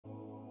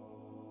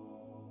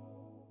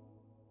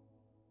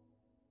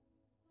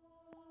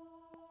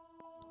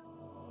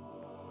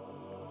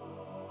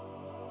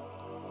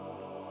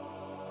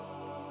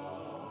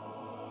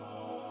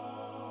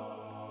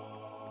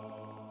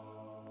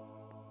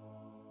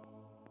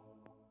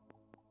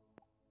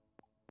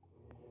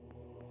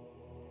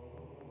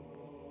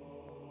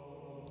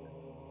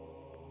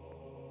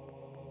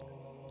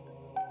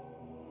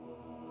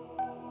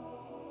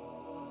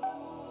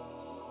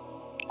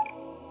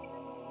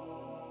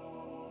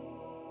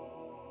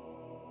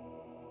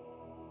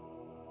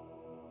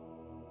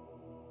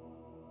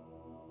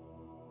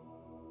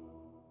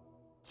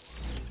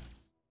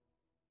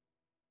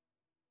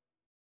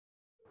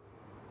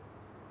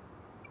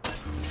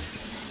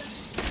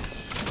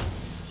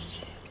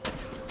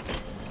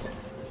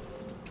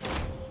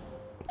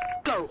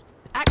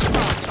Act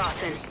fast,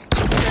 Spartan.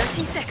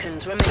 30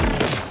 seconds remaining.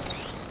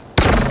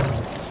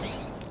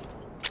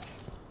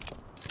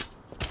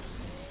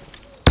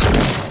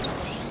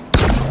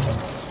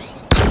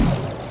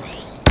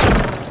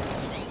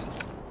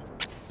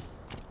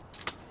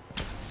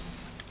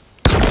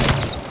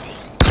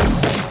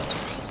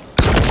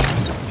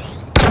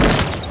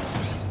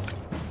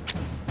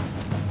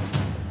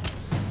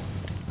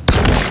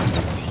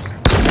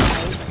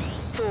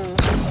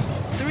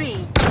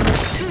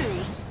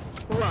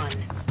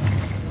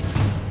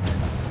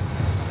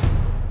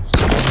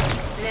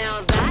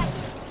 Now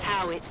that's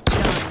how it's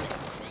done.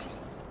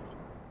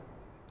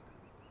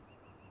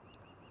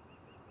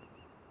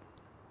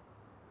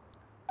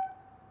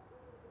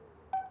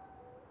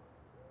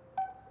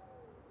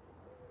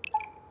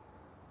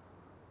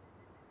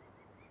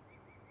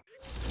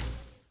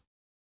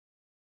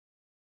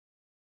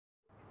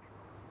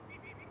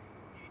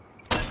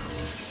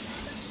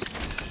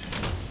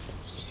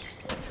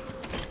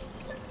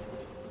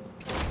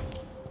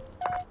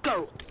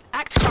 Go!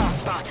 Act fast,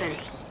 Spartan.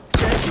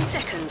 30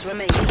 seconds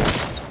remaining.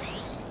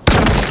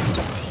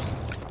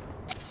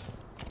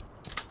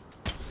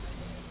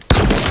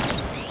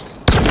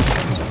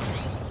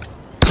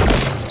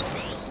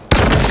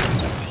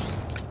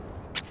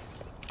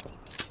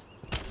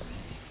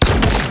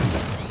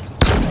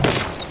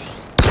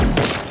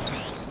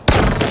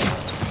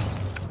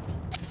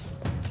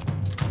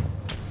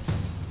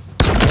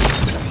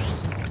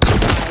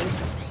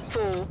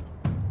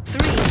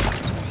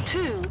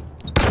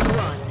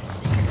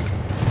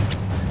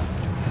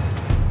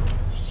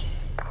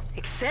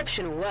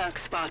 Exceptional work,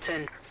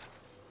 Spartan.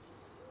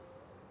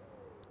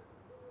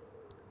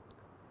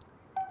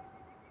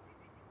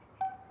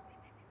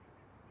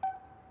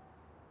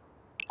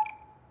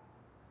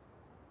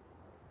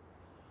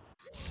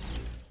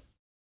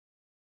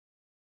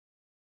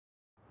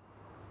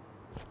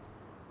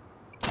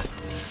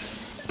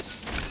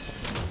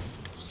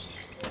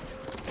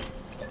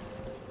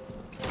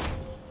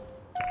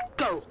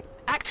 Go!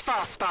 Act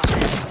fast, Spartan.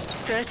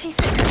 30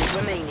 seconds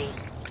remaining.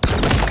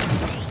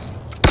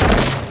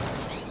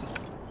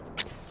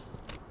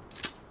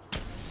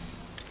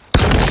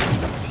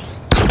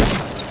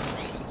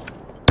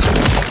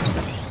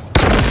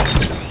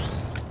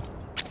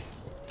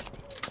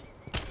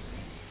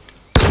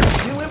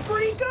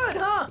 Pretty good,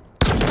 huh?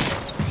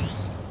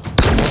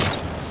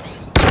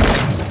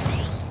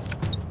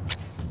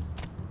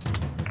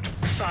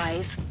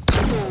 Five,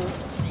 four,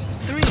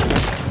 three,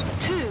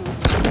 two,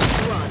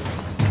 one.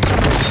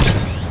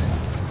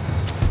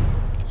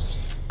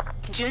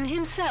 Jun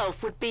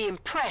himself would be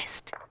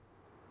impressed.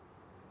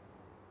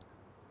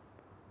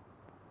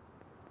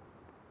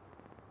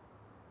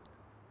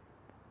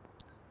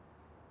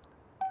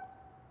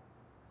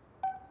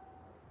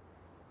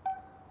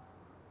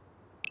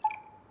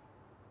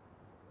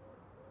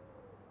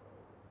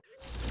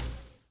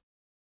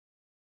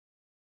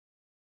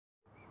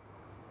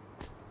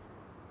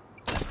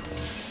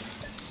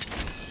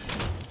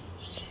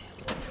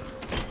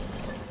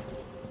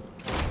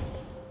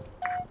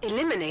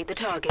 Eliminate the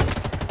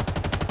targets.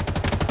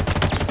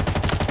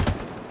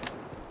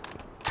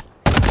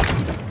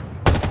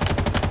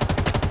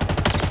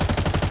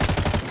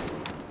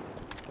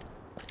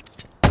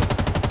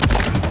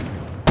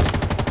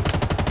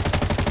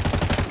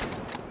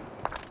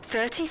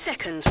 Thirty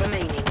seconds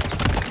remaining.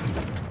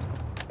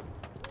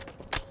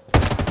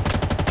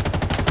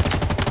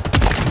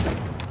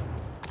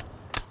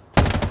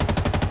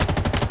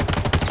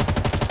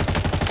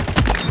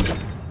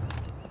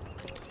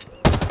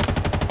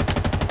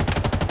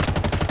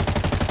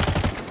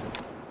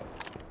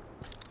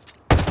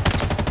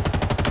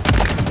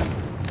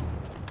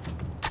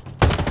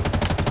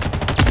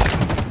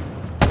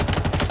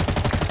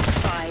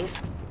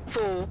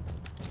 Four,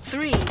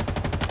 three,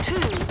 two,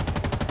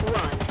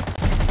 one.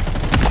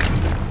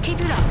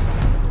 Keep it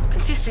up.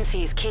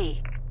 Consistency is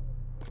key.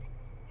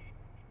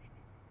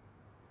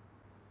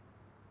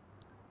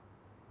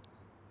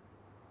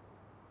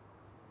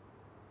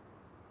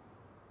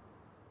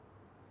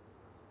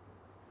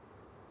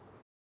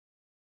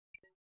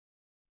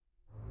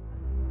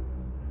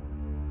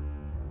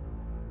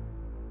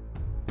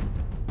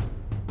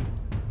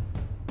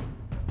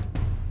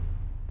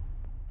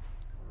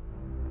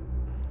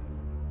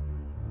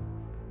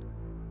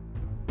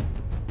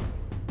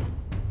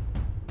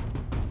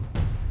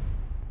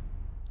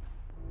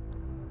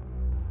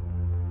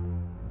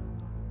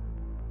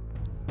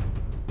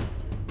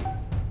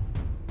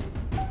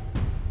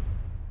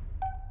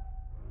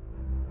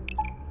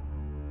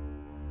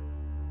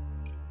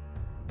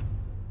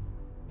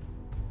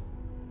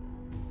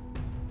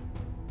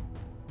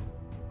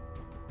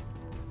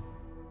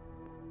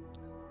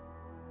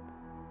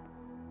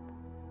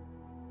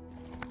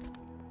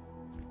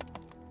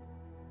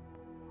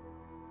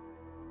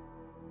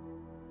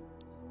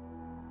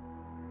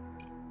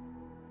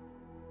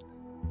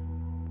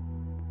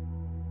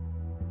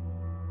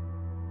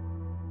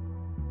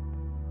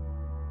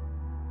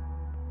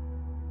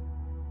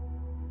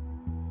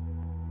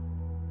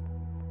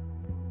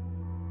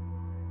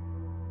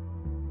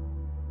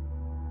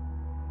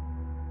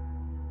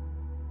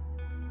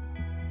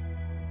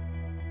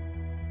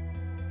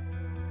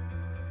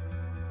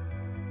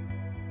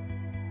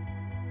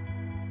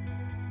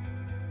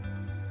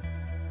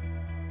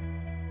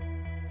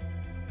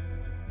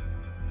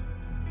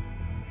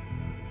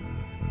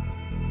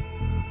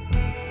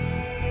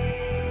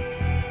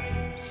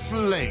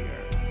 Slayer.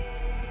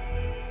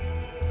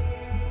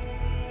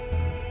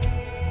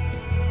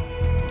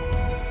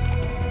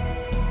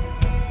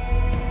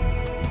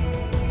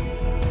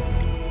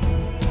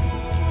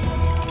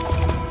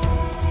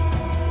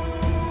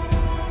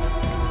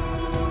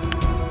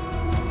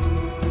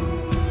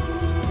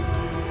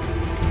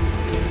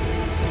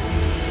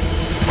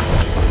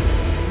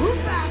 Move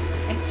fast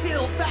and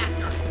kill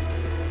faster.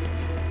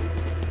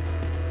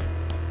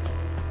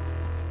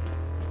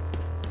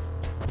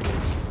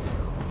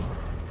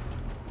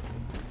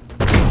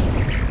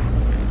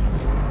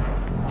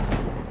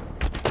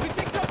 We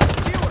picked up the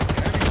skewer!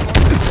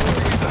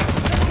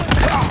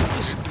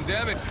 Did some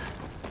damage.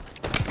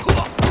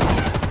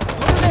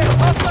 Over there,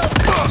 hostile!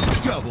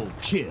 Double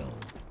kill.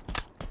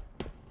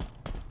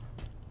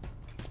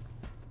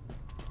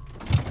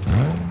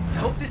 I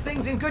hope this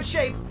thing's in good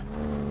shape.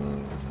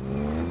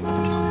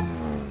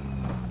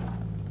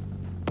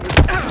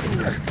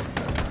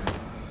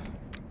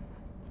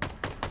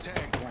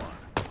 Tag one.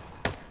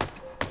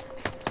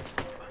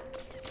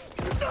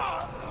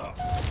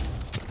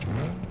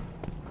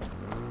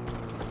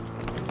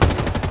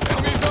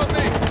 Enemies on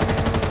me!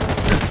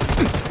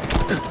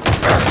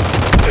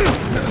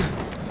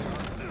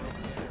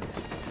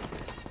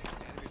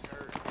 Enemies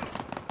hurt.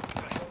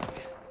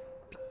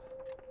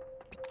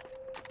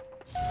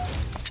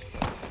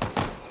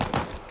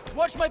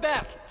 Watch my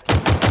back!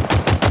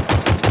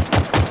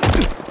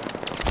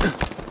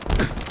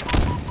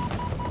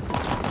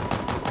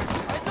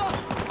 Eyes up!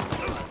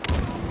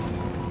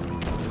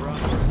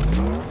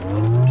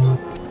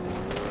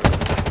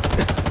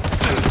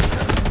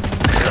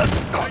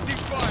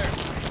 Taking fire!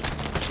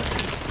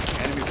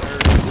 Enemies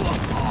hurt.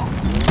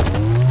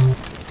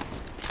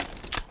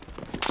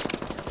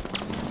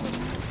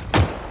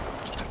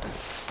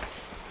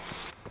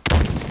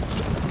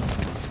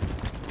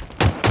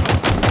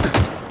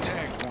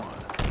 Tag one.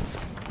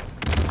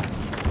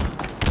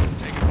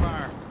 Taking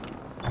fire.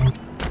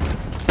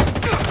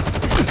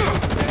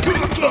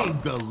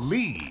 Taking the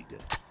lead.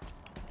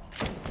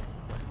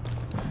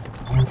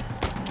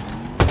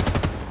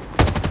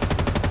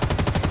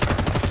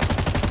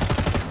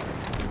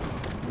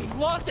 We've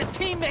lost a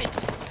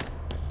teammate!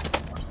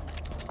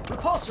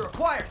 Repulsor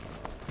acquired.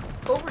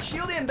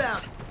 Overshield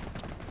inbound.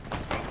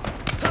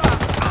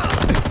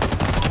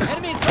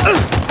 Enemies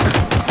hurt!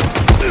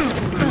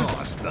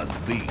 Lost the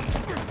lead.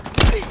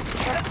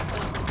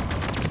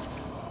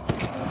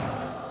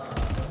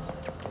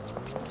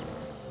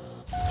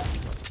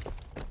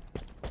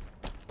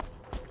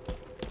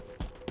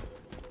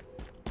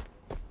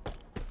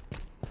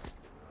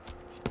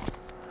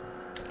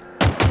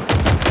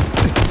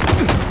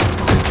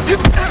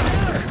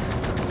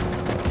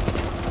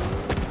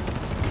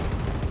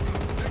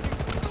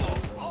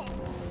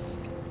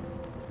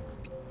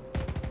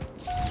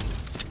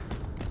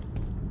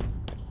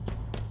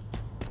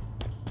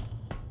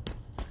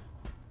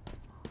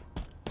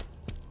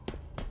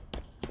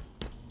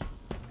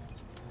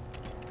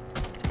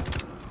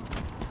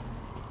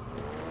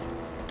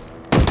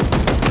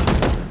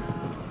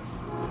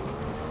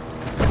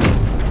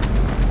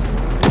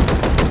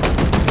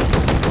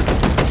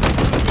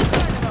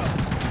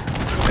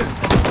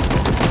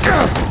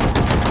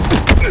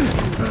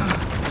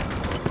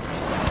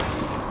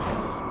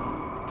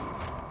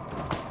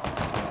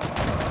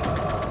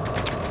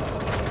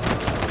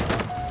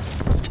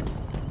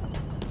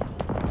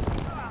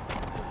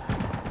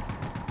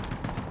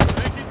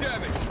 Taking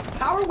damage!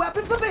 Power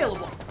weapons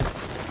available.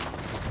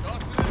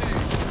 Tossing an aim.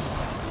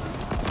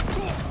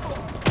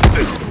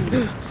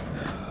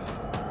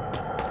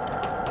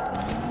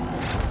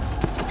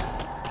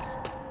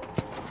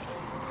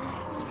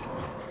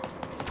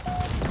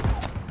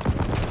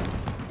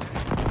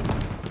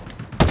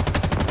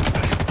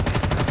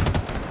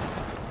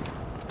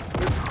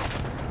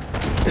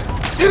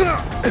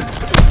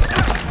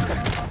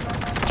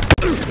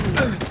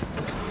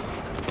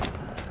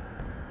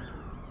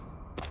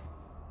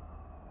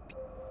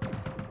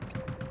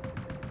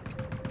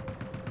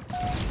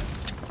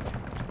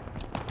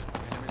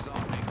 Enemies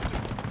on me.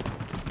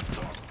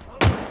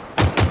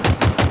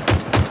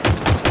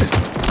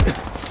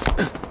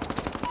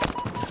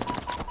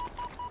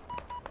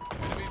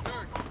 Enemies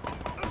hurt.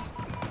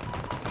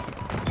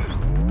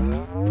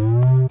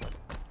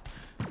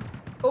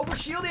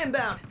 Overshield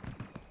inbound.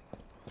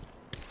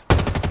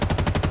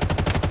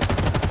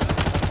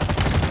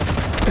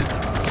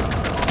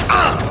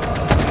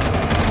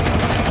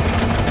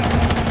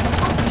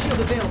 Overshield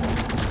available.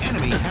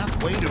 Enemy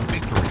halfway to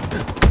victory.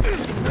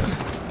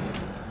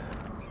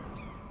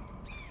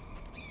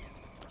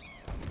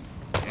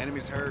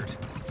 Enemies hurt.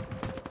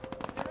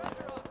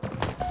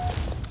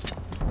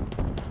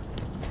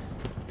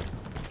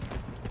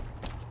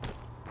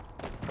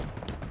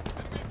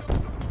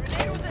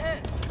 Grenade was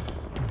ahead.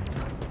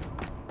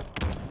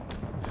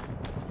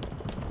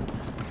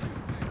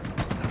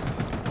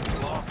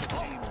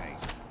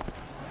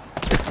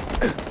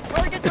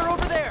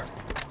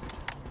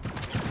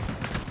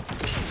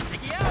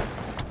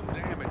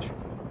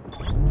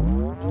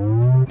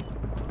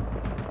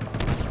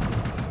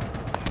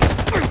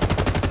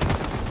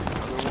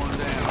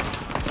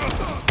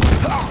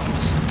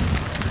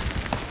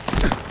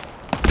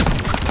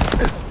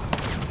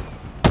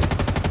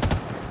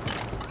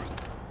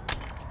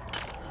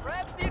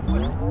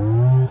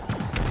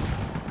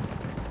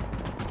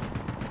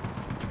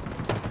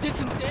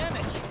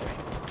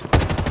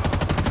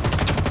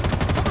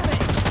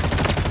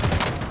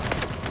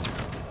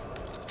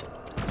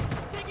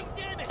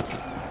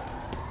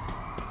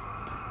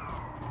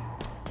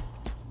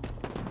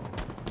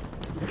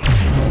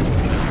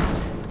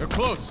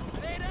 close.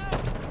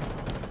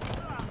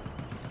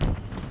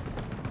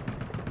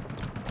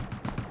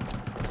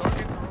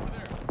 Targets are over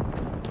there.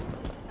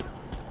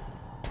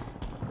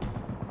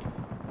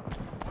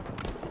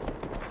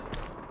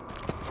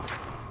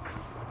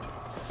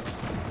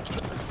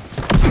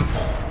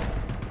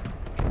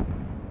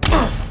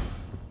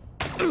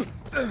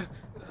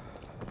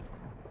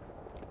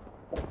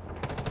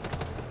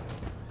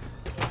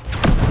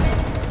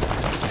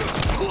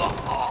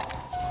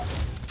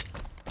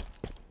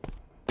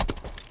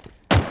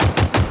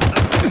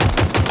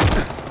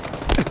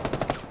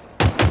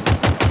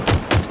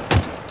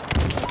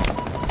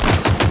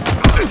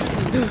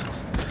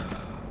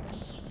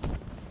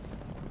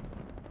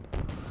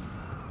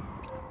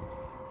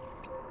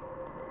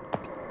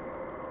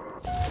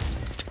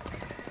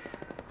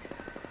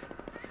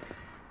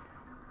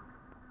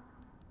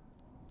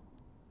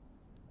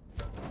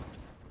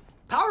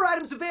 Power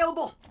items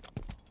available.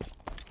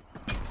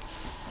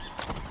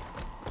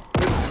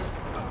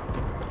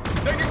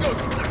 Take it,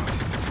 Ghost.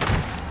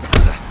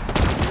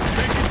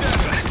 Take it down.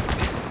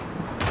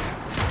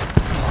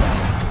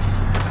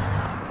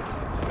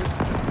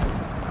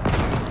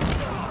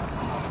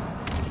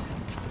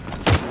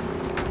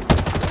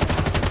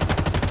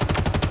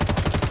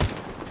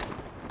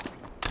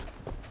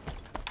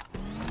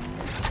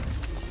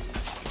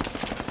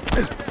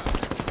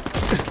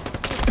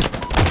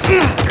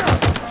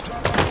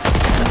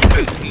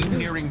 Team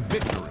nearing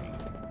victory.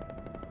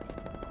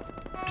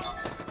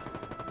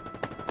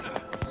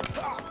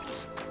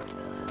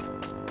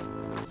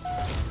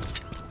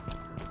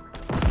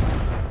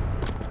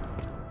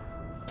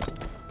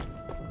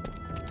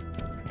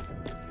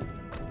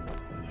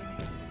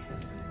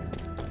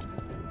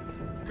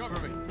 Cover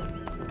me.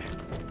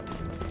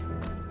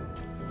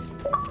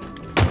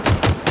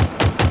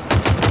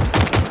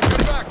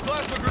 Get back,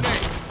 plasma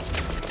grenade.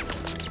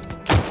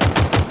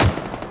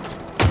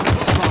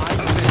 5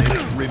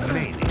 minutes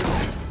remaining.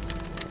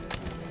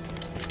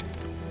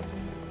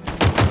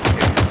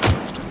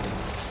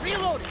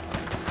 Reloading.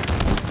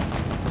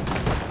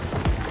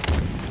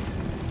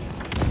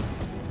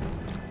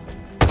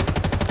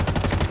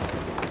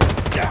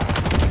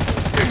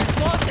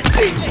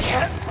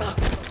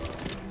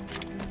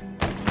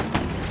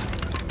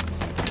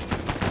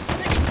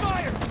 Taking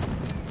fire.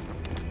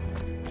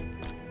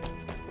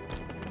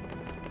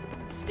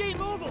 Stay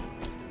mobile.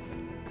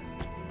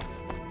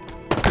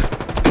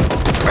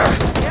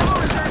 Ammo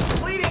reserves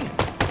depleting.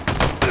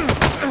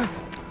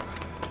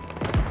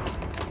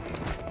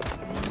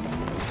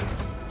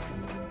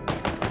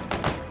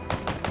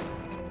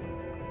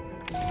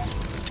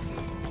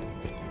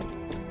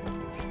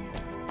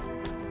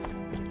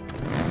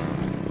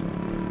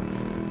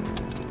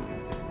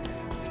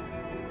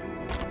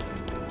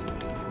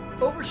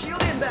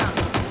 Overshield inbound.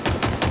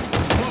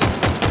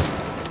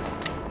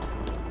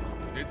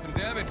 Did some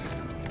damage.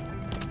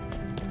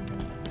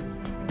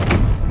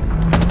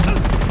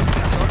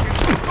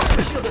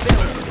 Overshield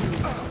available.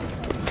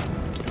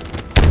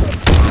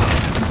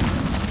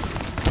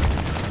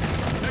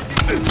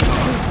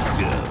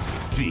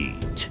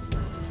 Defeat.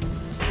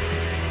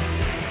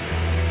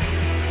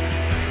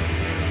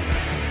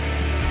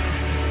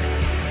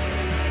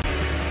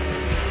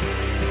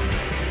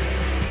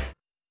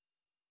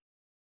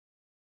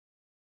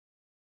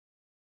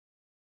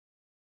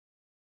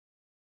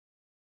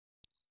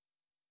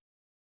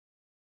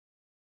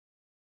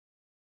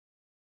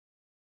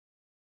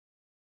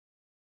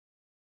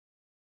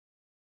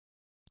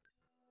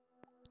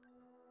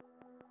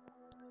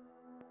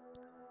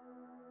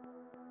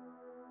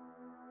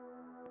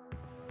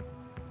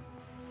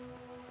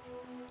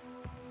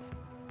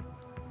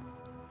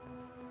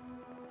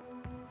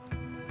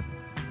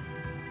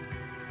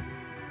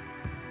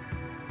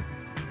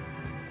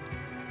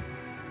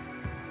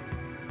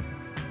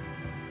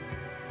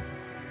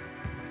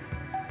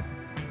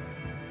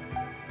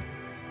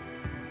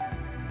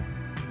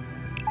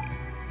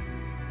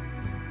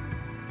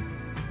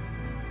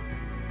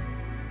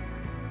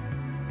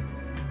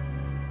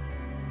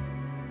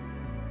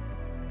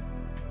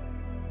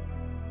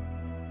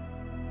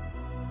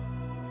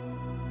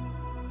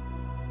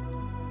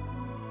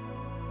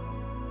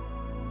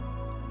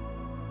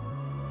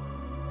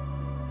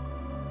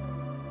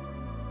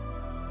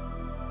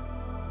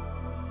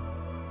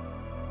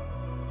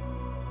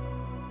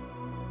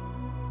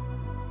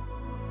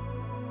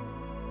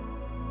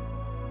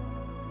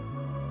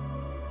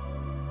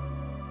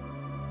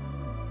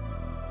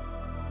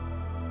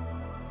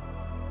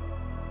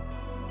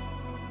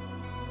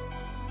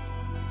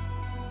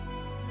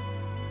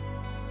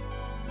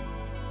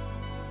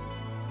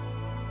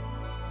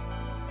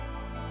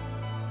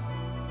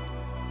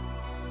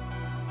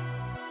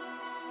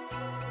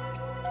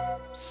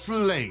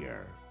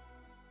 Slayer.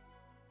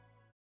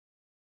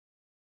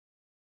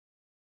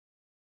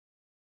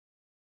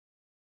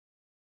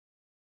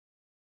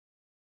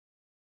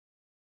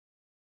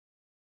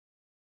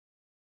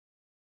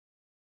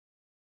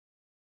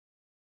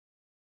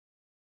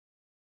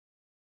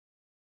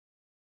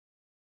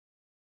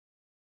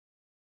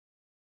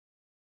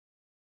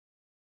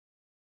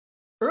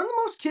 Earn the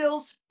most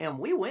kills, and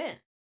we win.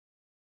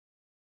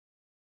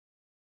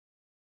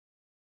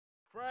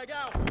 Frag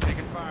out.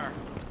 Taking fire.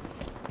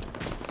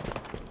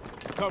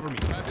 Cover me.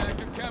 Have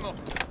active camo.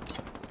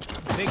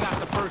 They got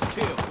the first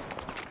kill.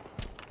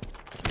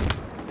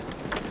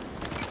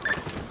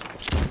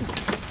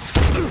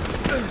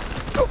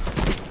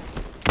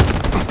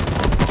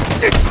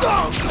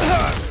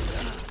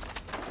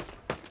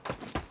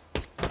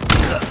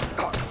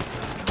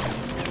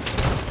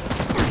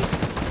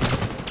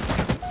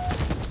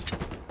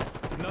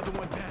 Another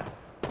one down.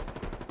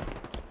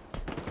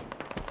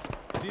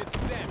 Did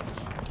some damage.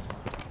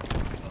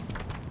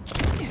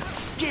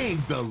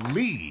 Gained the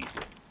lead.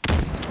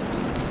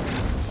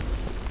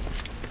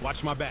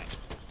 Watch my back.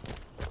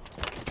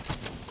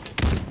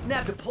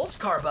 Nabbed a pulse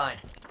carbine.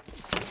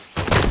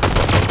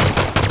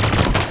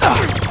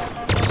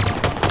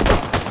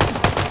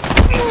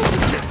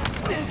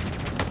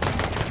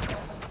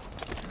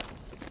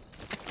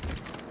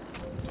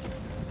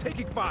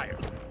 Taking fire.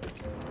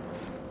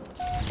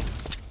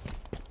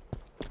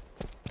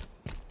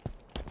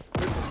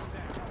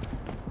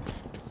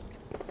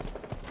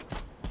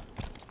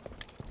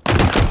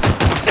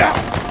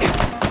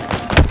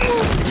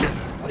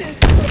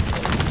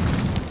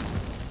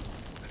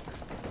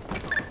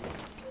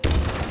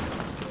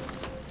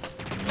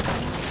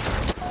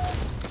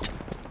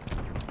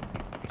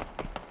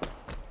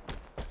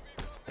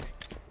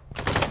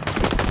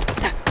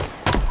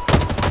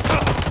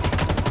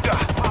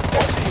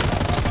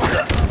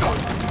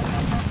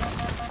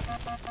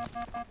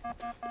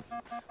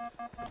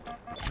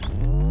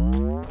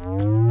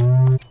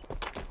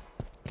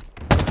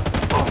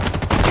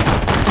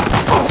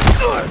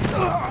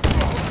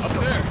 Up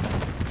there.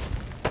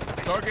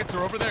 Targets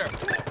are over there.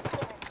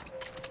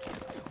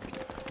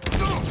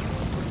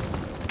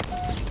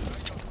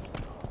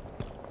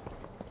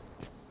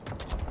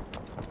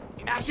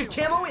 Active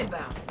camo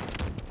inbound.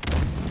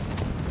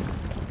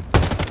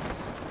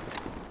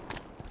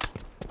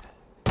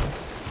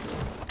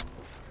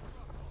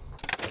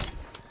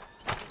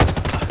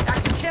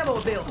 Active camo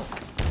available.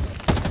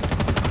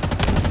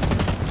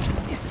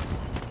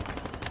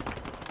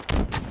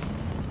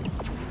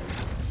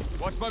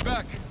 Watch my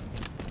back.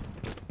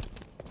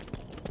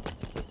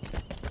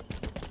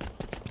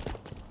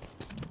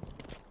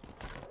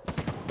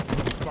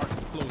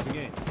 Sparks closing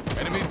in.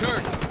 Enemies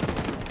hurt.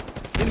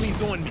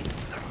 Enemies on me.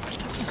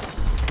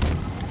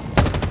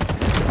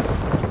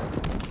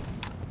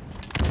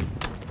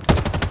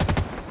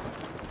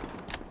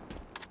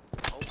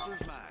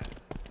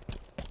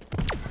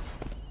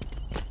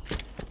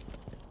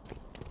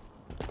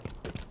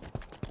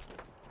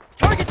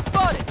 Target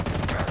spotted.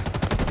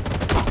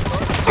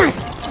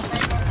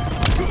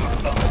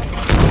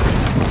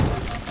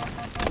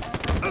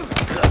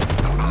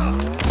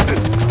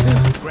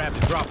 Grab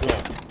the drop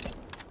wall.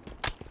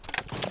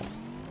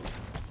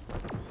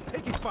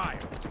 Taking fire.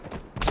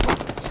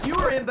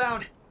 Skewer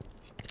inbound.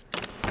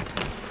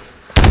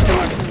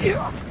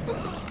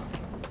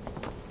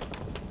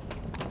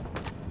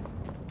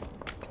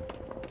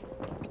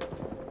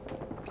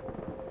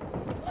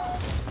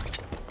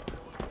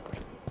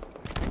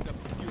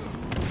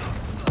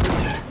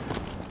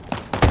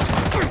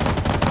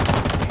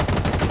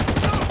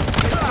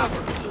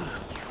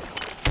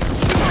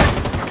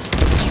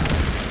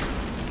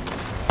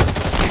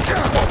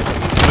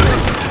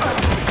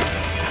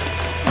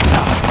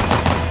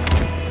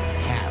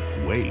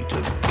 Halfway to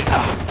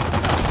victory.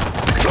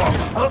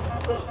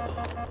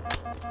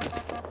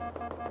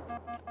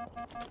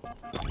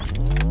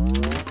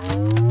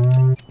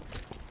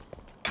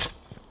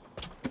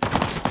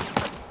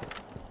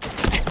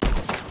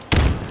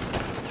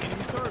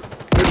 Enemies hurt.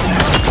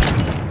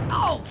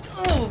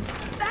 Oh,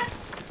 that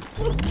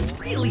looked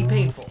really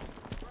painful.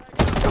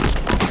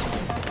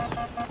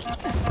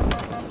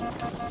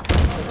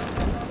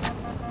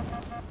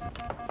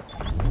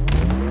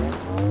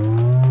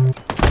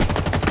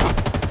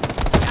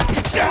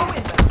 Active camo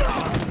inbound.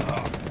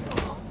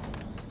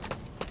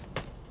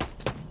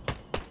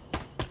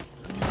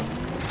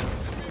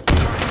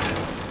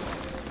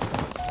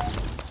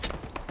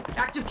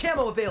 Active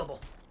camo available.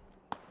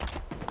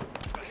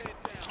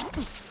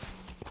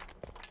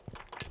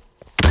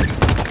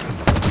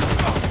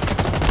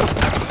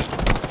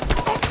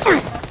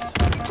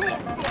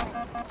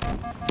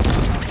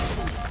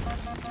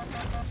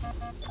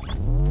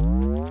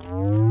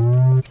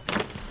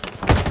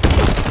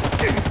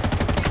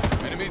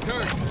 Enemies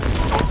hurt.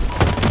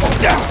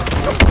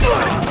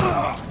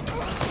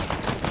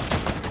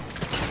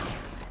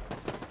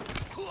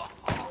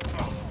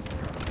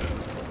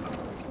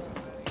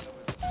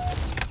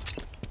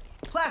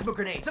 Plasma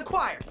grenades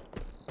acquired.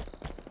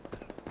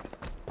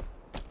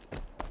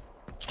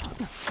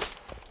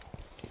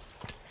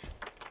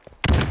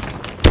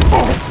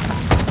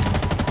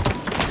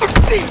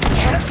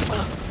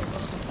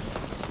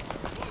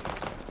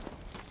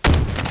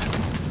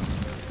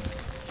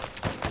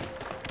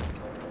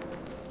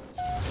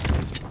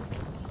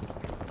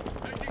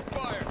 Taking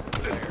fire.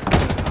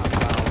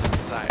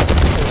 Inside.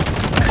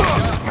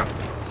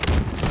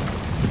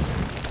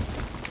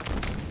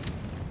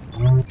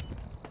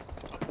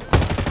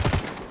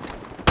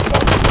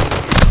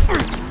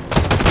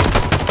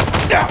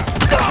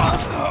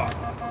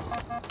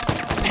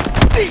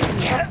 We've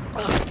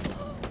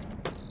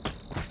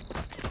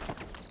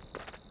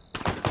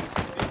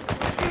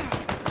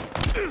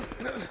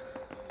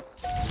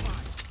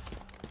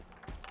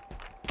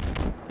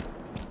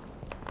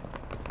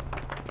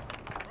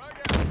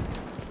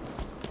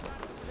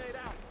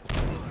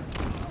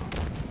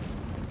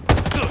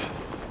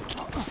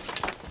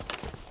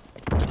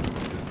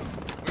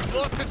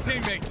lost a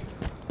teammate.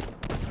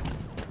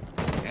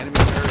 Enemy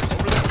turret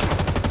over there.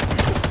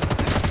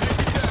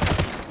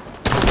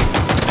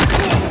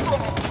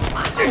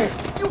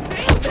 You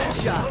nailed that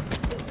shot!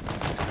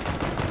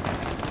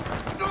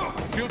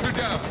 Shields are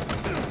down.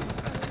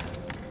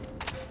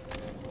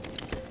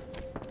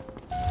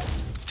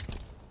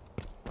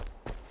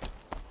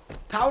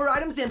 Power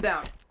items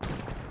inbound.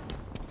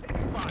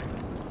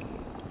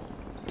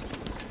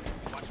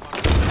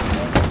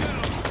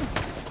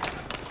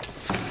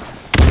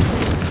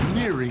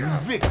 Nearing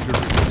victory.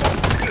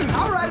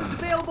 Power items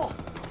available.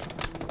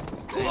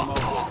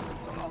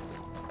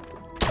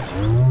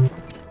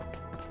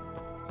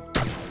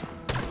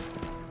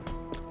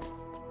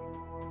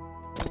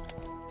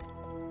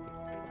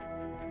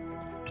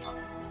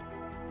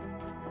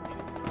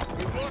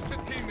 We've lost a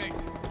teammate.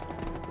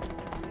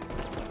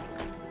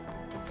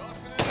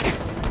 Dawson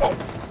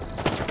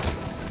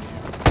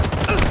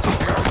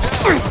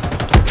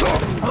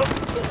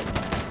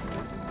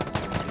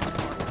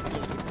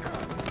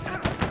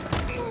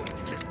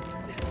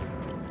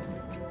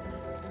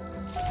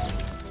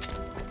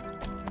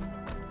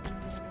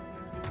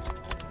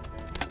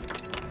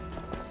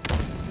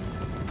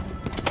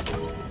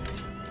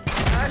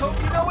I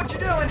hope you know what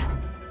you're doing.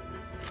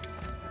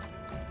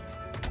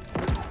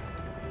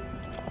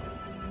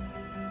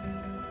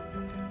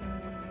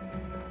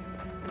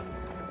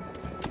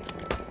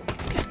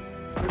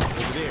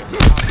 Over there.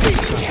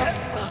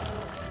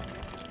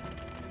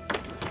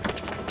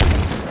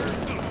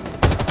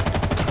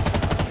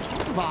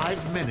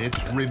 5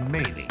 minutes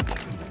remaining.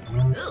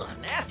 Ugh,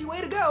 nasty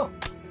way to go.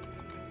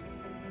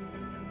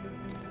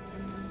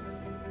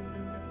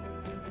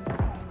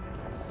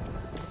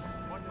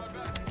 watch my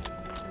back.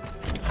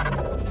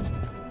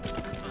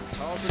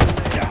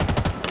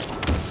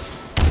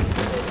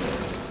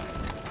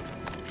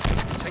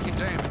 Taking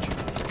damage.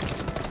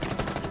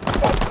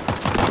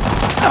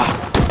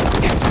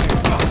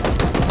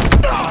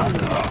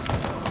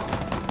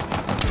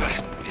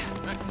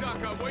 That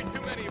shot got way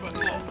too many of us.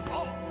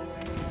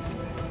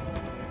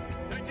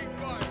 Taking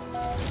fire.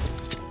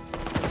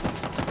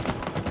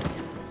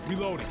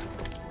 Reloading.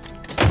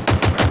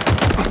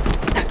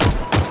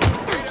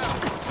 Grenade out.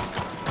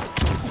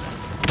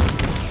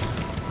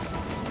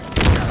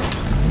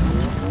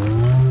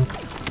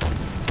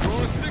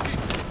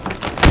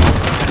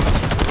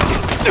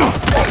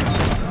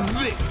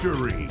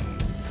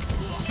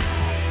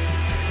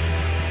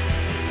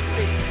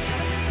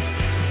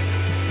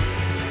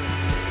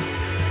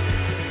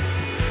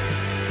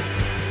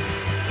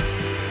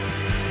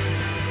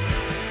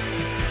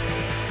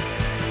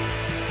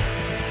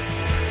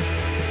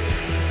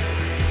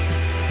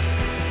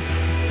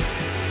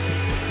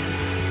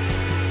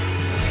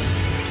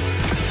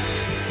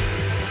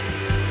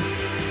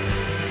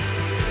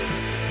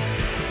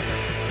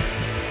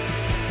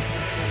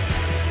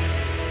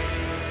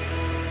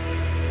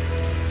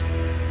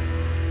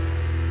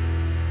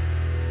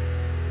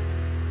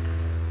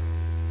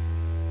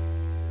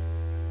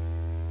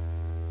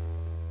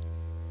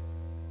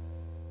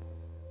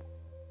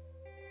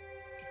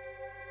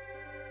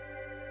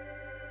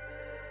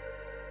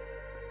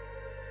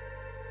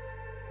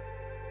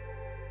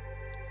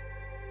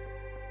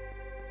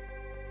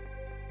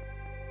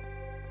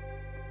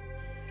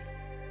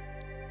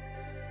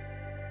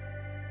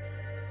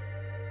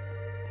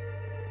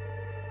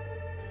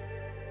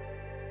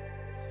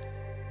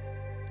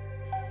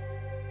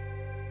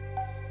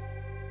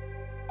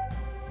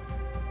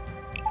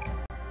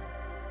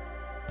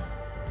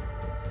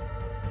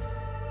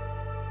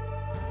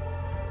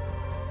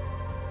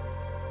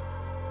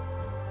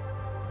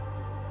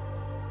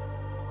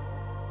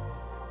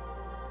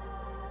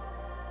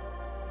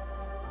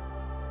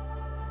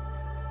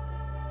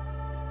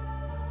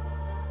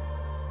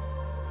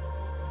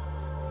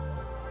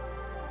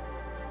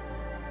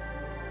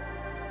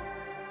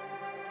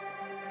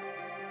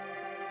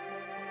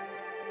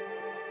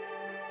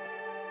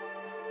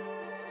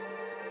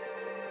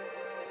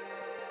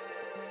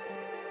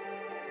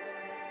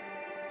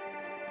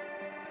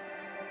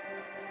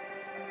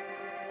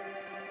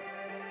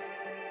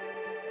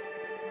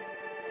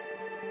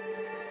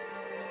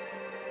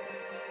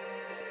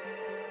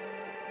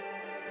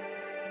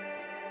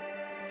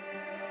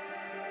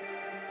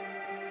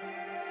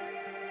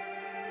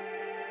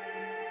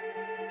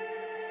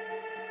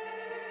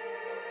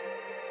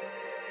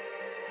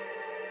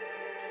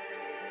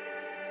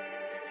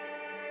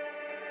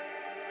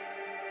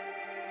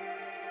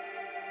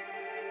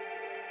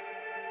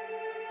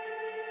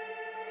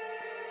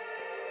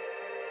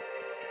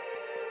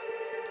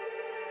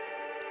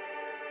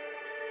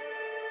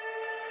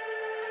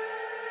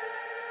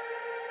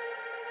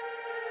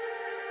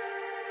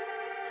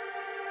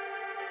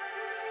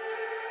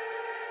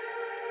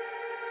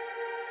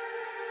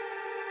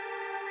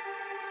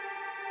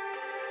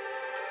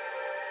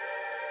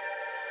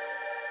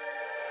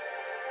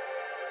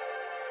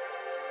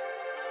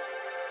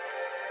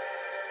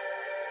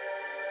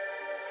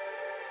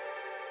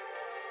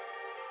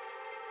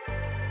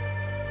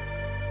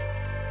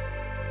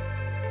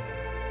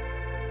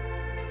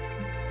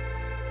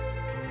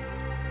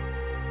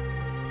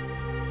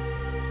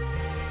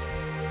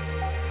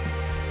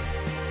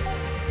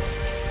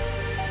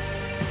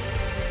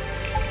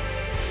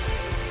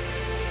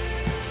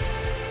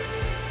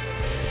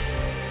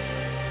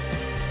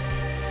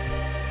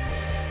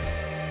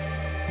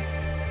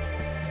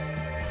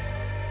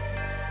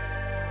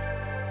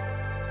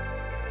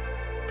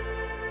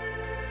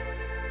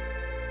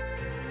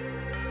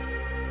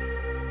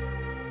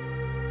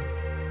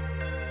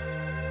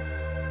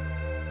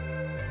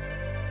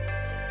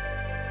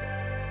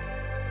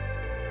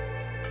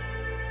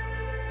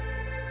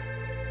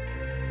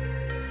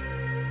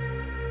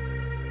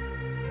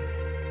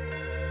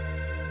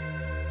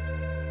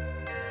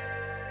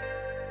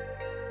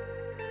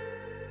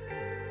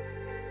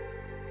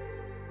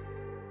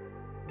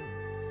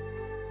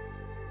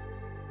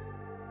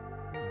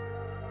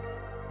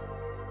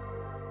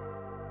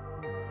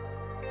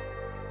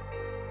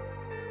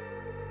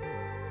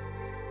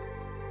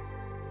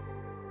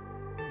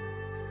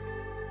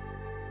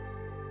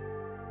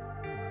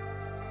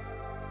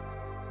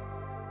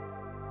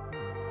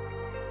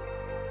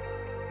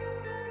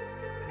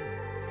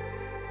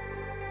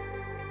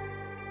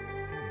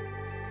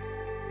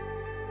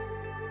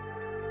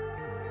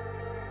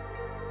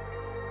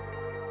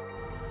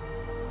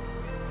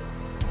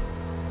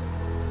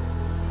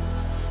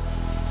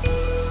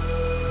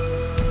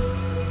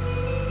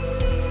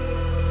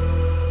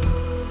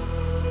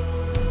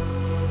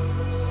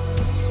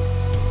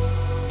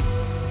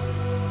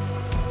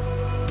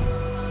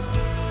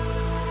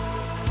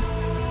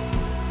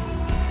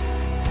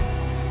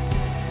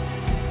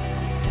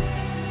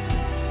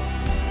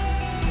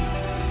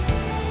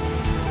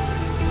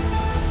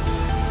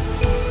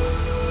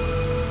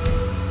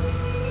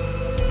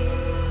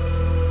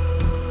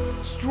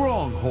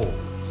 strongholds.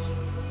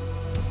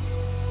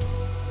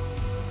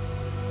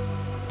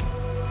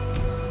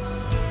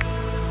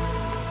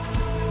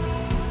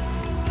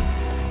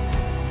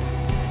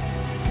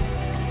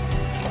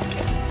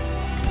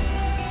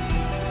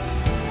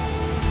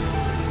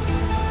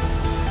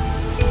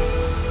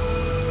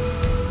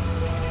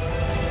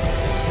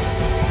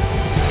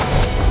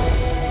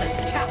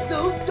 Let's cap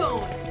those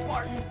zones,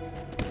 Spartan!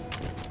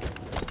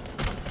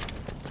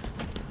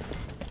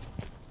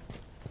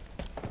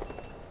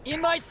 In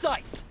my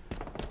sights!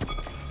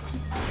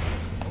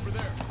 Over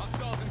there.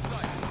 Hostiles in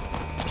sight.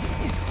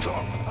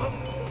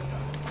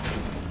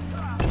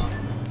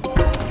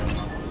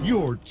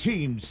 Your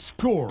team's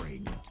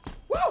scoring.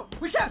 Woo!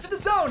 We captured the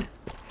zone!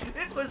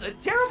 This was a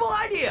terrible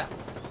idea!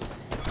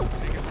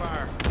 Taking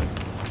fire.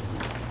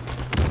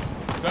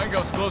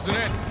 Tango's closing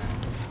in.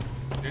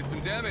 Did some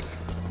damage.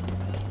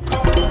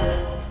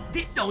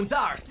 This zone's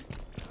ours!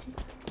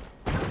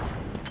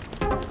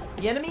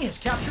 The enemy has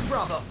captured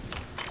Bravo.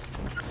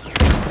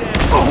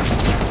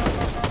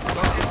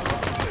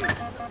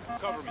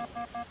 Cover me.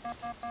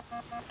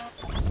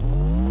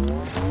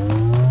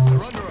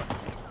 They're under us.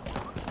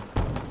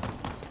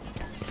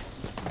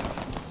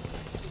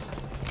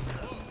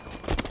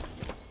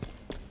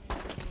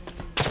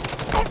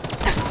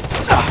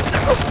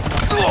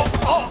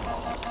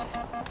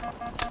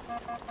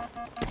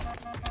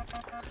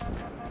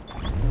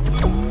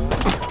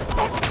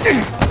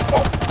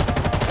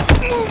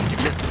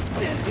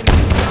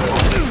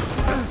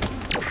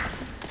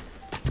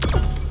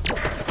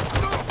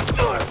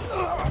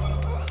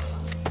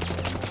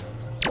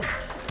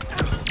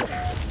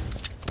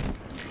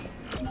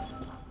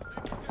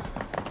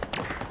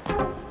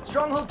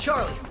 Stronghold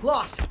Charlie,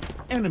 lost.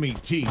 Enemy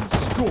team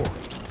scoring.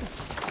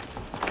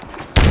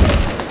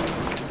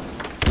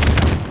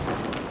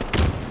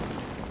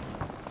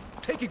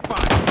 Taking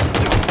fire.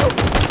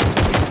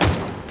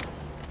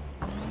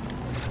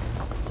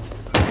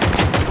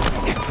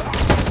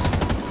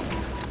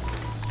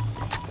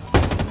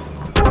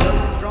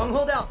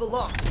 Stronghold Alpha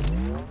lost.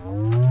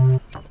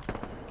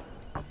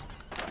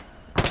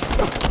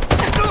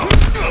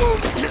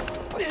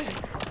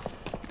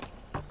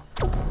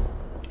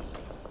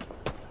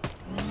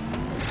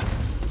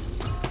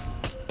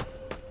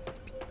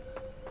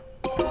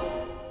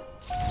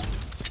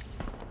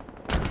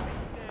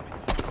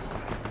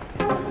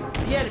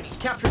 The enemy's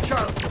captured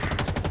Charlie.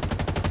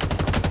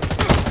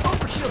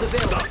 Overshield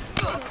available.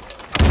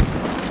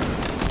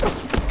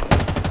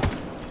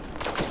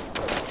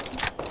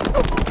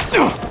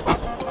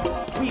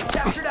 We've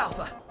captured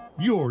Alpha.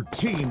 Your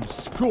team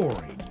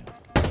scoring.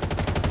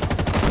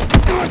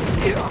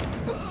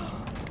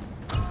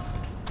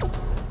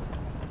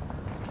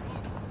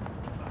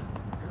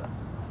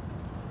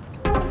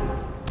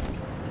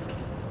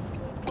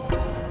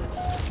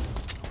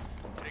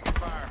 Taking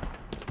fire.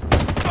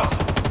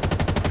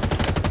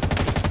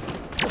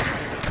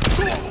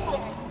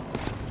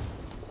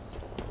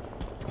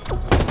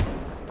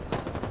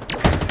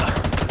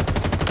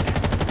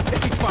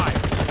 Taking fire.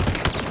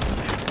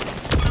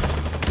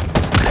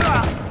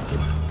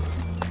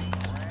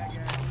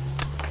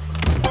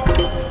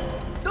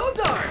 Zone's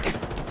ours!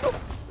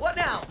 What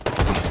now?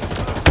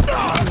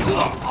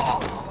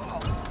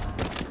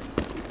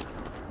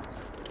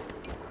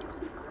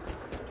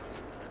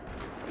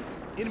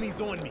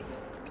 Enemies on me.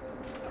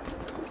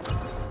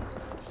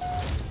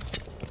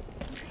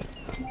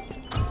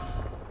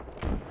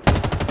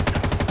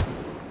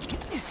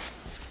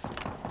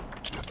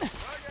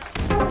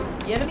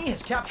 The enemy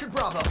has captured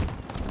Bravo.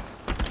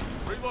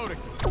 Reloading.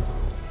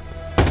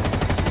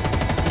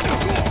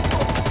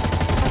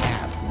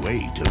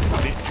 Halfway to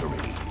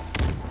victory.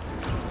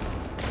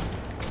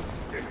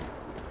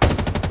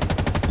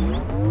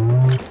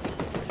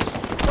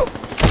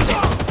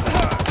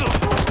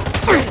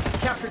 Enemy's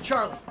captured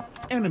Charlie.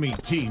 Enemy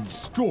team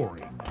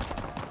scoring.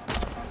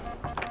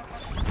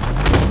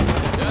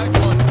 Tag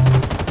one.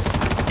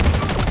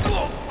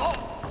 Low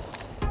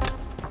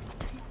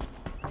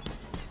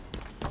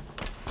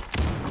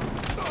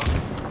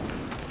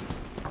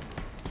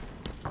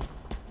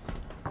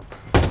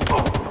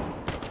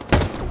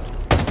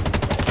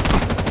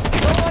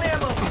on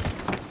ammo.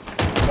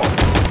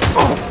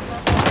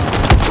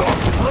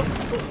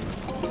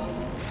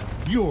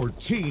 Your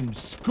team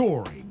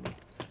scoring.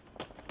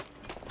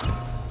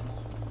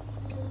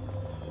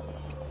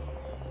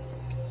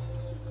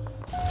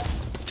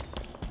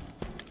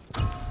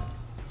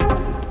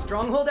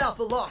 Stronghold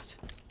Alpha lost.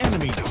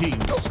 Enemy team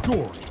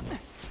scoring.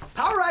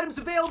 Power items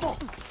available.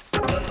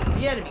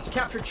 The enemy's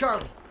captured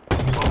Charlie.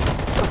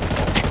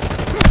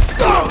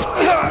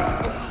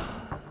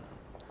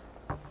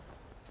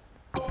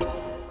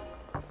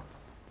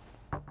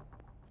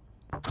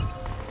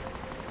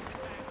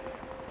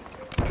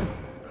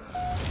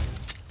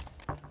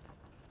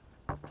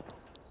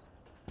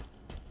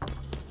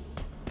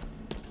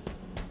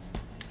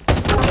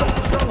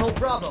 Stronghold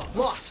Bravo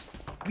lost.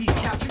 We've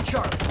captured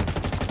Charlie.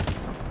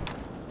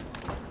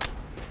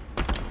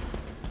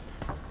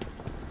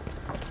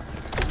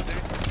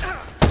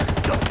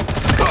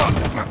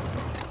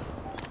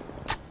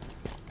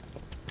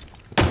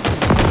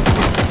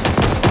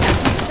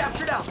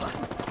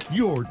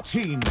 Your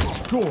team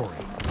scoring.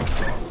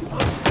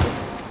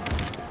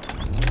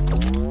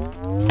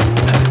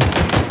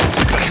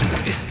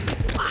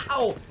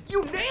 Wow!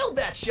 You nailed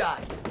that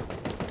shot!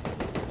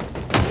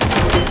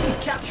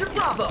 We've captured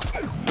Bravo!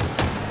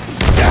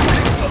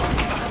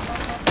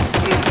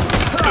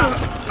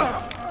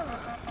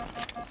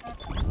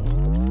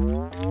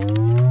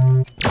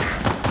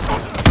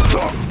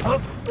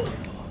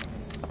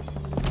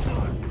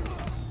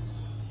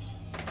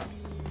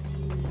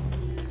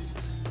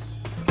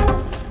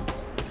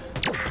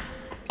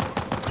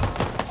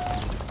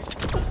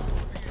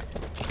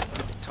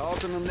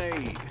 Tossing a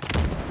nade.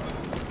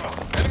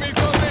 Enemies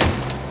on me!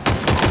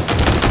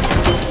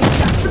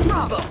 Capture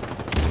Bravo!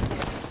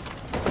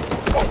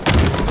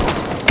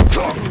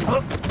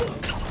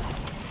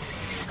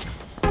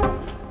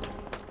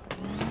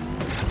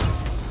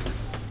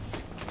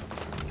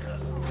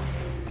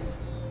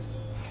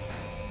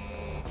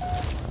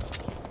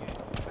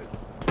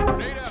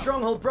 Grenade out!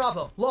 Stronghold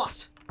Bravo,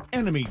 lost!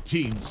 Enemy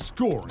team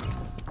scoring.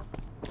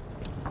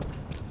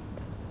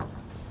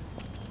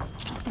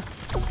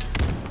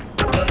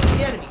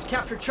 The enemies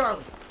captured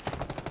Charlie.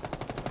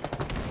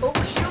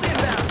 Overshield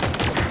inbound.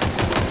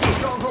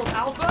 Stronghold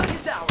Alpha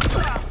is ours.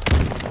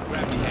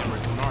 Gravity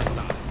hammers on our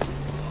side.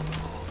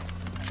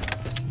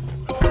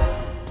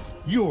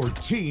 Your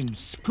team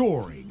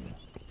scoring.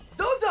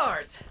 Those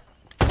ours!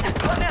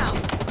 What now?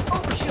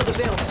 Overshield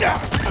available.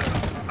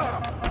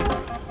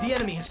 The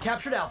enemy has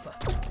captured Alpha.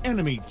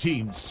 Enemy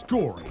team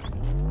scoring.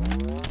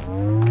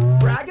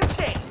 Frag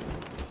obtained.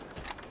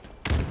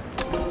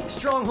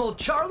 Stronghold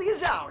Charlie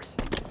is ours.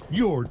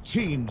 Your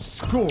team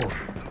scoring.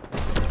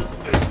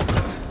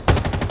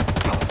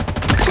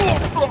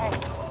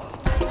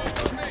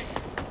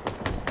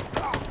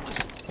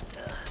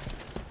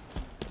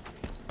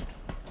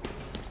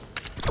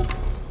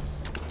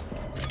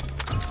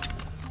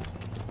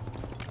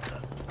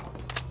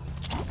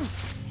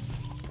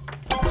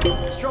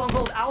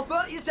 Stronghold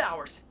Alpha is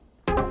ours.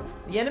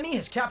 The enemy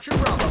has captured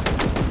Bravo.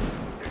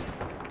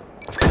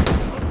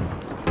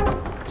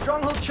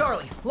 Stronghold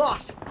Charlie,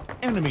 lost.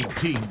 Enemy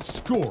team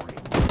scoring.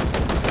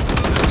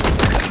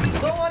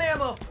 Low on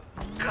ammo.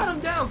 Cut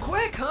him down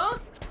quick, huh?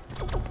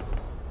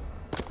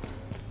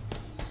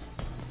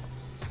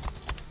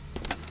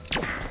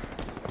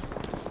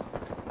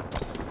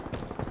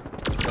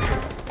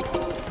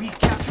 We've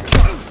captured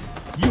Charlie.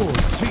 Your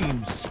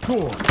team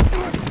scoring.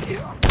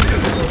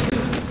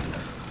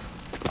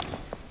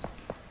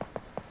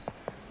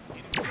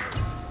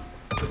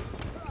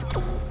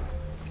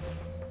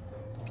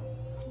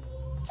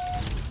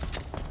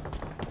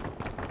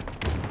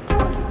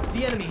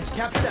 The enemy has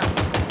captured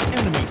Alpha.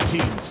 Enemy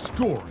team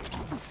scoring.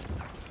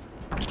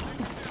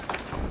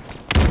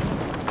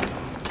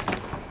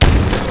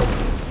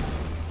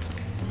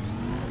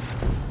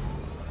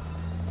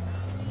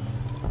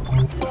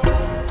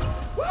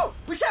 Woo!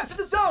 We captured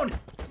the zone!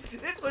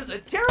 This was a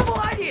terrible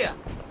idea!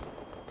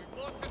 We've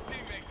lost a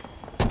teammate.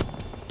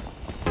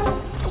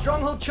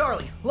 Stronghold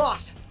Charlie,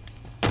 lost.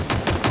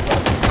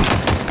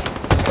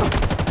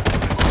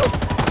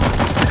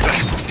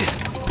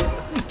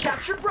 We've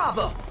captured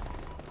Bravo.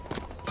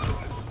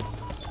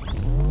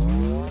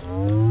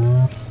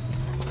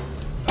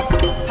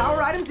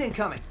 Power items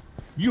incoming.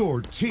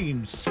 Your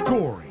team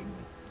scoring.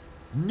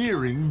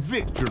 Nearing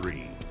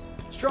victory.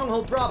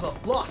 Stronghold Bravo,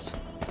 lost.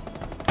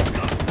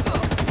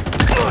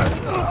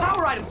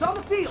 Power items on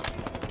the field.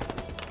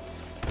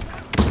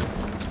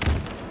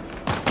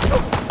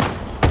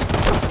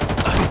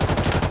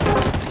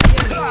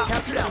 The enemy has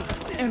captured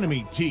Alpha.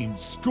 Enemy team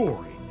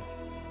scoring.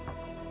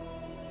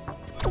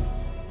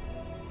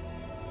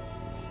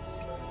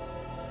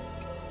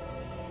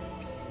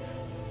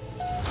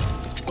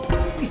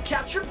 We've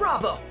captured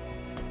Bravo.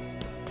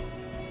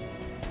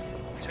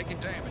 Taking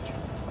damage.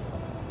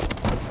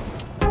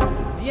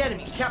 The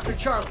enemy's captured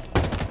Charlie.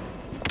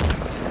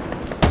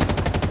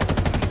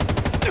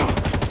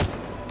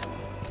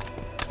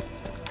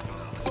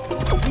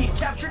 We've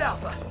captured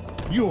Alpha.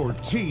 Your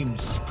team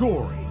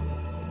scoring.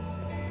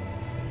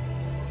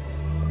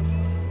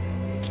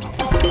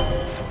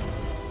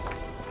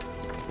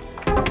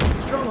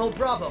 Stronghold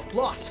Bravo,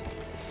 lost.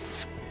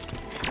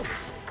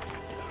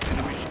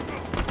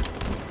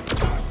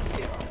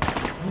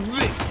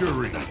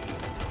 Victory.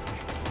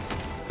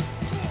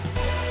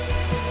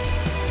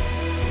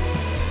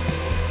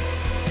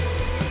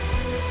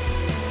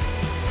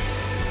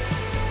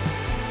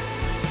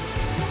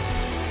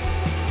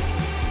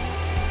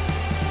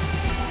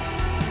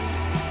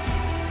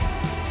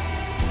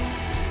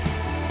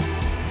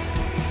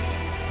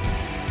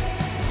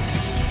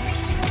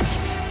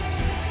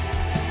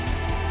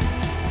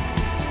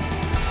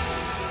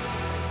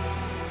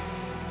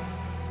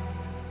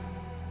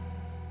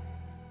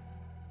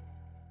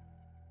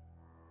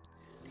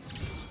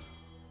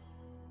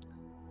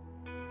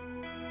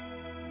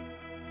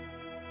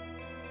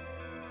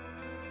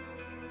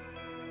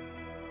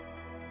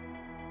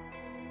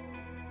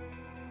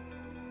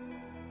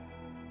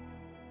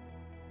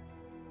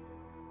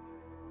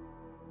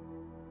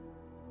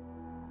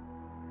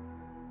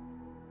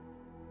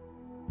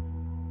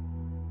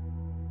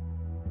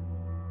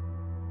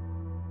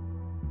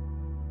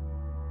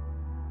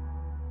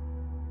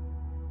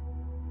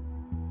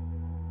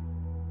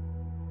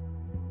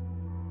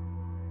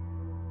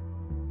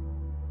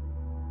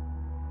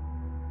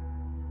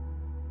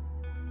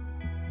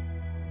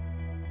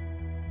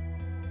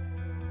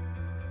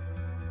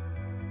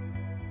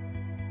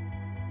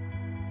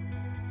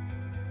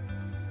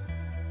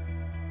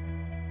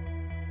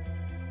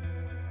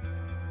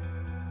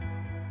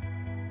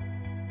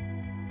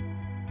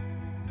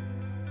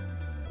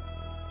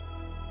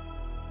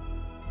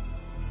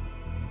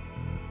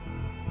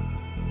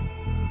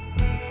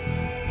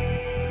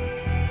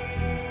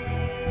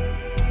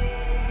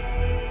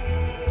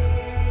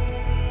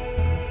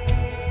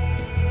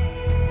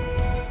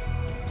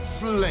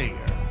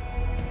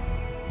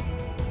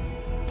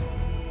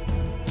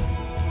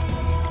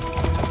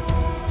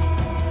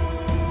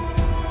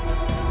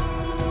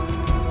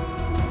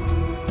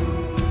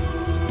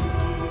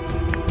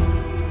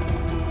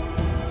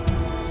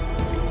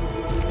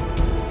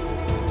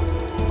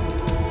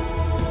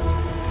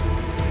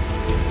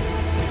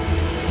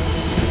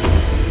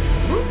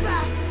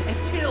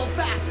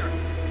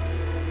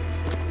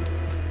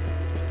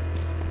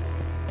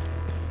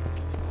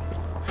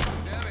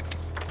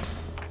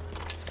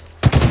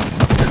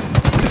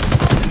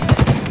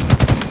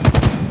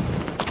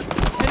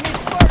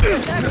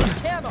 That was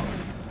camo.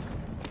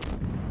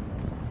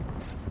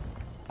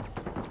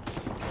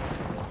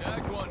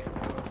 Tagged one.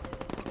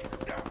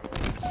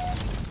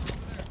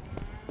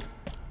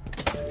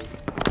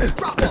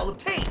 Drop wall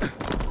obtained.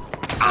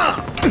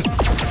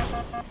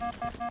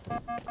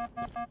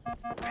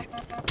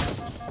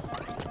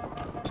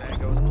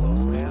 Tango's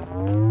close, man.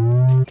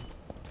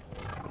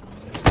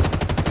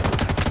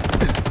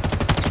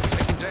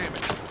 Taking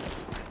damage.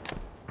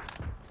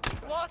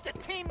 Lost a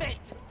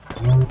teammate.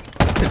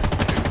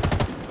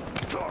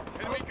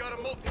 Enemy got a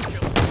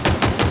multi-kill.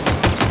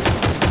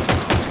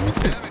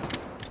 Damage.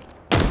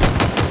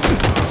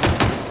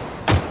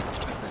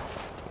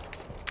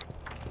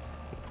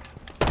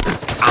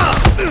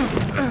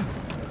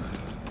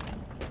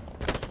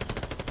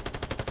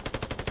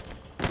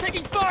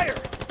 Taking fire.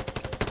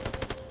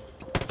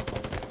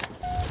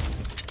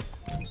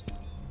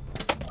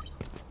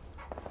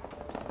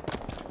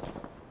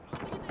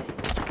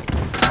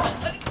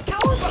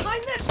 Cower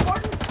behind this,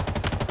 Spartan!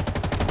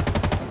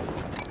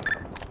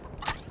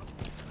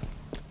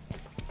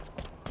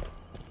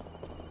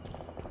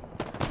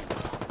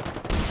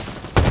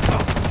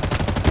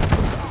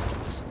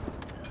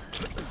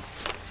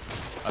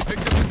 I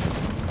picked up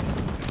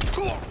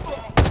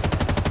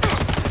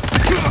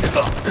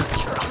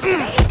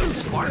Amazing,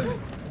 Spartan!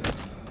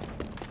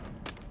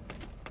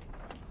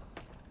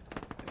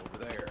 Over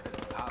there.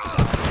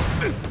 Hostile.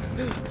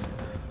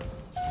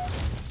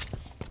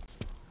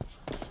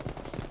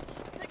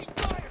 Taking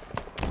fire.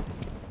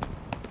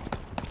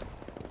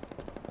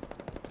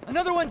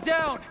 Another one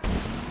down.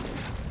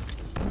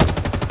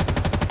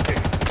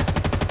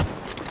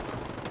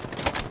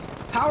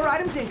 Power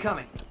items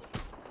incoming.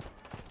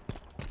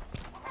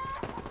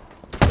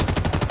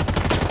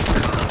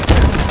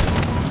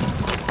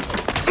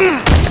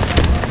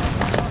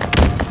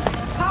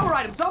 Power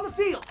items on the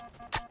field.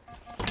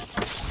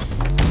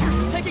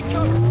 Taking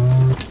cover.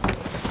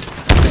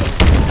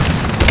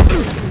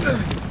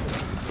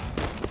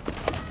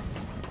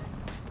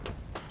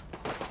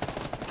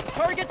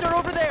 Targets are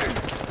over there.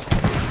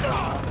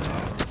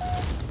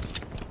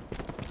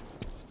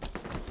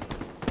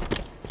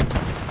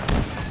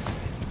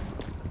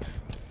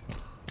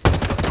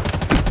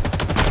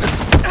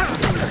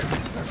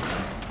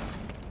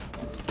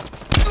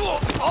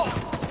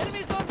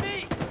 Enemies on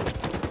me.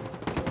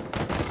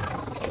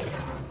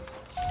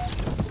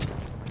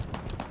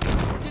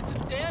 Did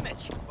some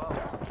damage.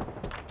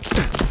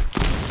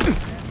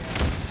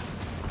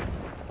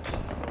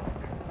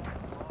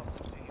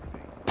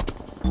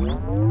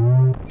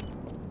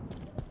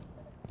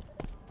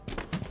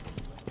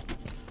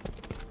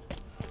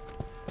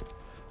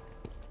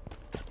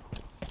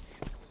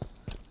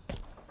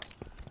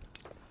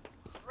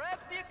 Grab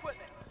the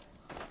equipment.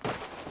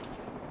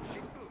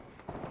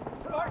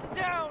 Spartan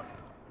down.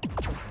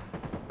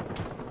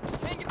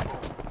 Take it.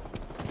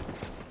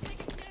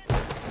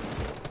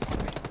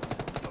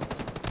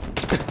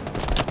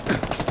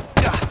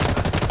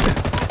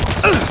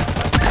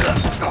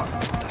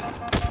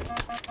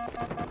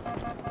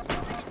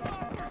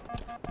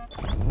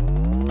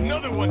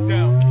 another one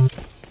down.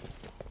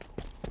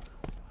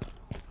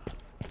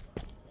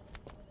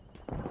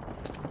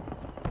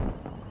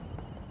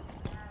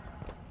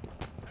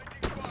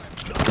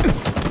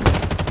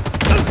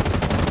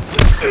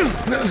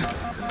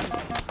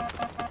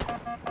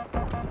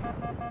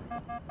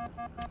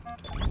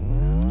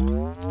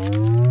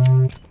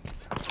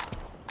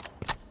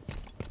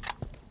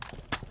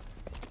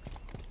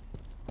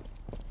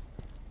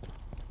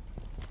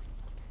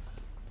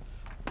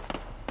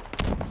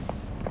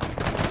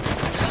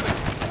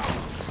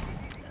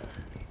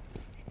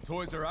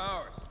 Toys are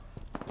ours.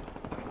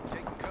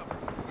 Taking cover.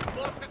 We've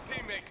lost a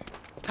teammate.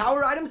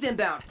 Power items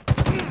inbound.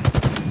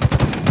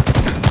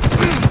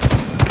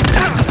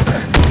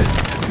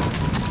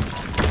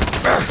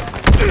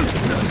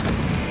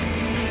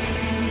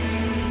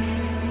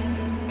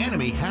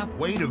 Enemy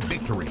halfway to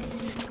victory.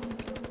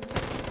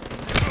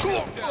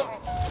 Down.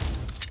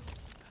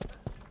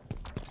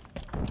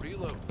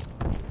 Reload.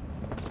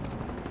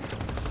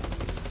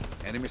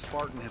 Enemy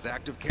Spartan has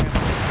active camera.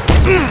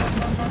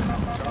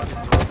 Targets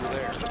are over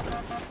there.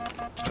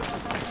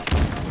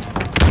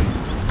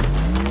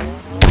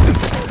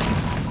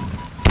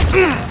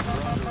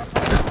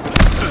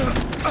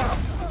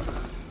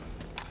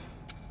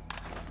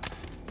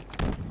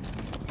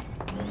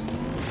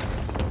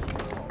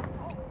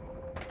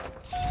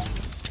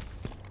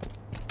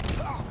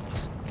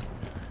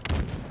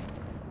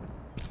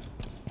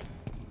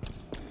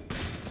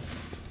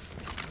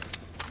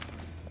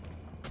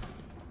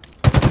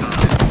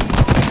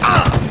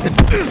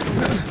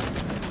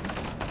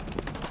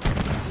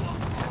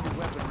 Heavy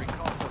weaponry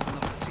cost us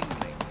another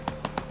teammate.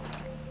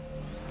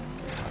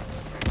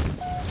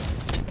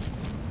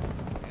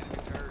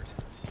 Enemy's hurt.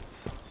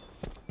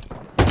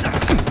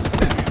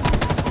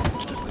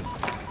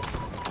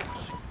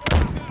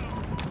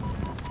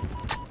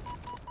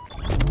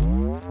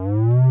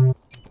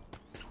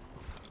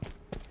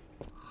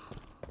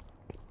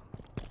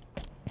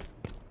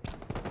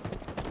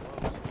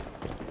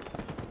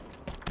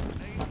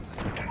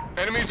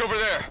 Enemies over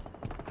there.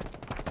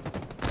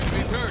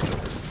 Enemy's hurt.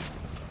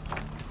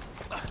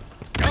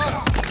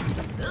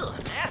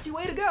 Ugh, nasty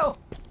way to go.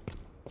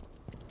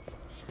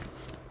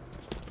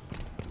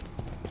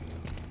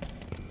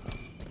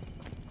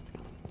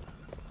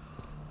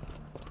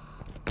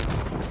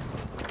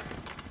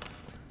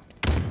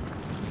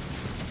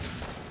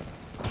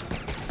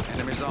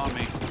 Enemies on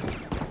me.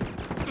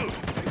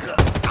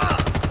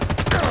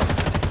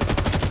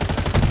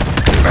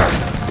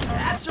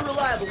 That's a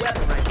reliable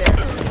weapon right there.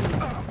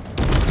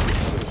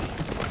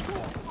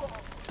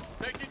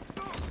 Take it.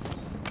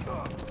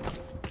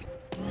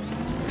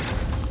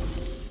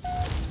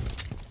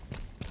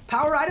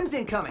 Power items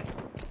incoming.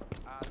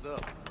 Eyes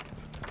up.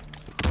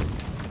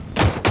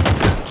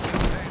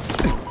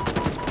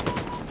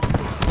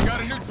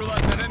 Gotta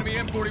neutralize that enemy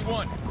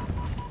M41.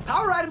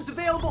 Power items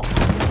available.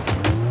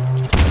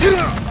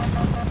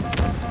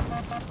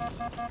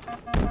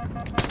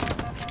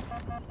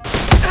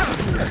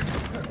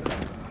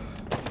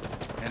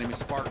 Enemy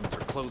Spartans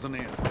are closing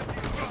in.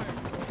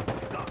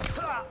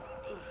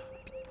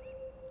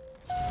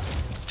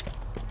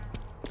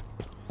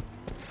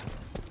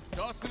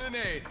 Tossing an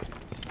aid.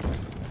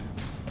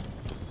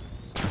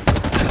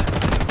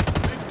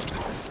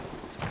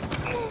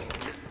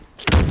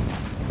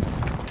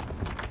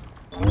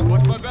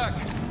 Watch my back.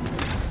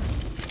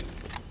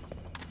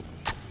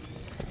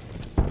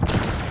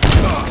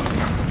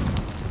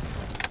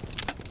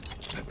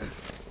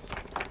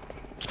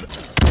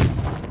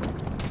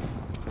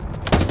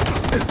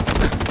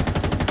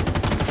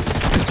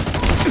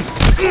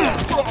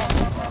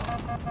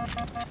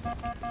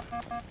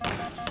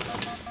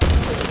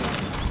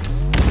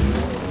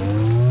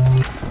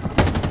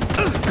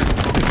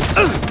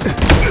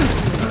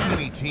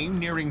 Enemy team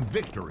nearing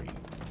victory.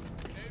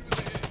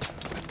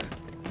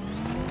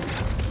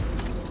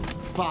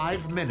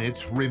 5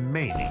 minutes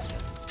remaining.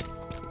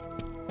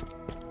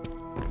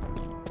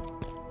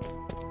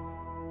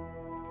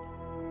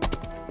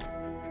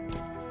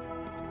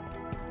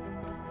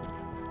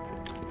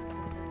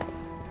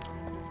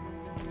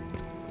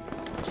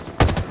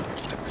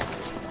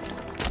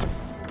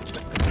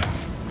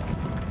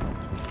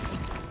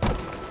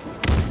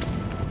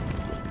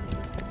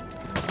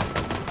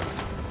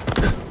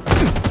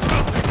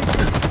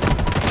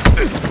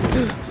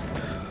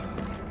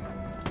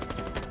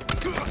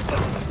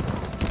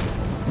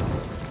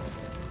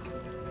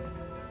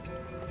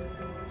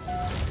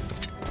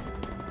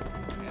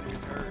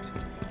 Enemies hurt.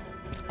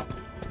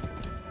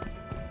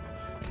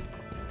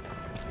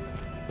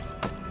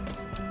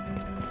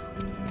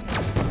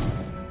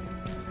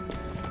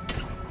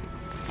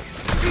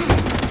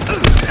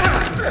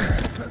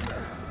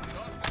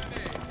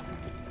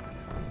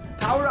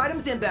 Power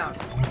items inbound.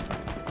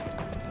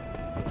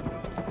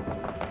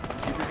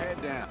 Keep your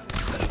head down.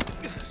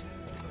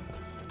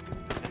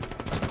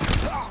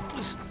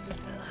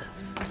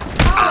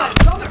 Power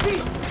items on the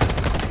field.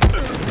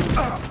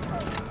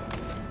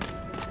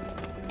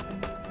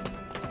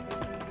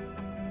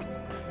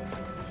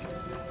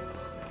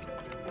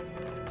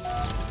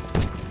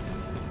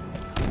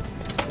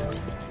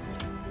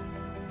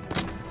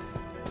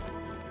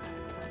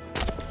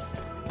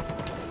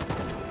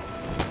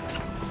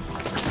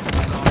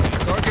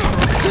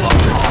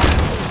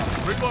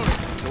 Reloading.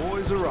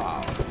 Toys are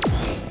off.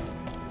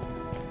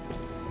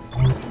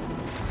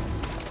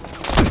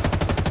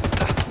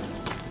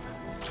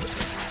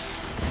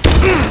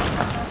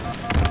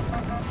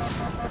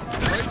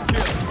 Great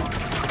kill.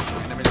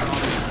 Enemies on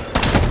me.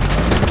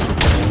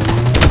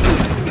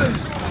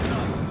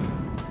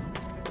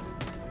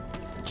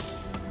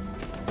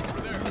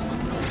 Over there.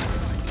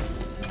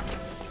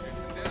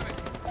 Damn it.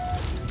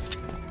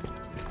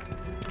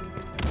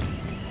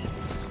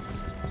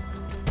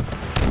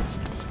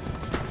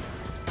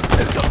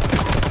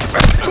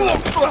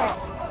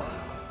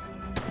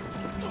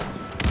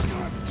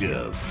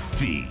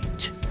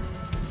 Defeat.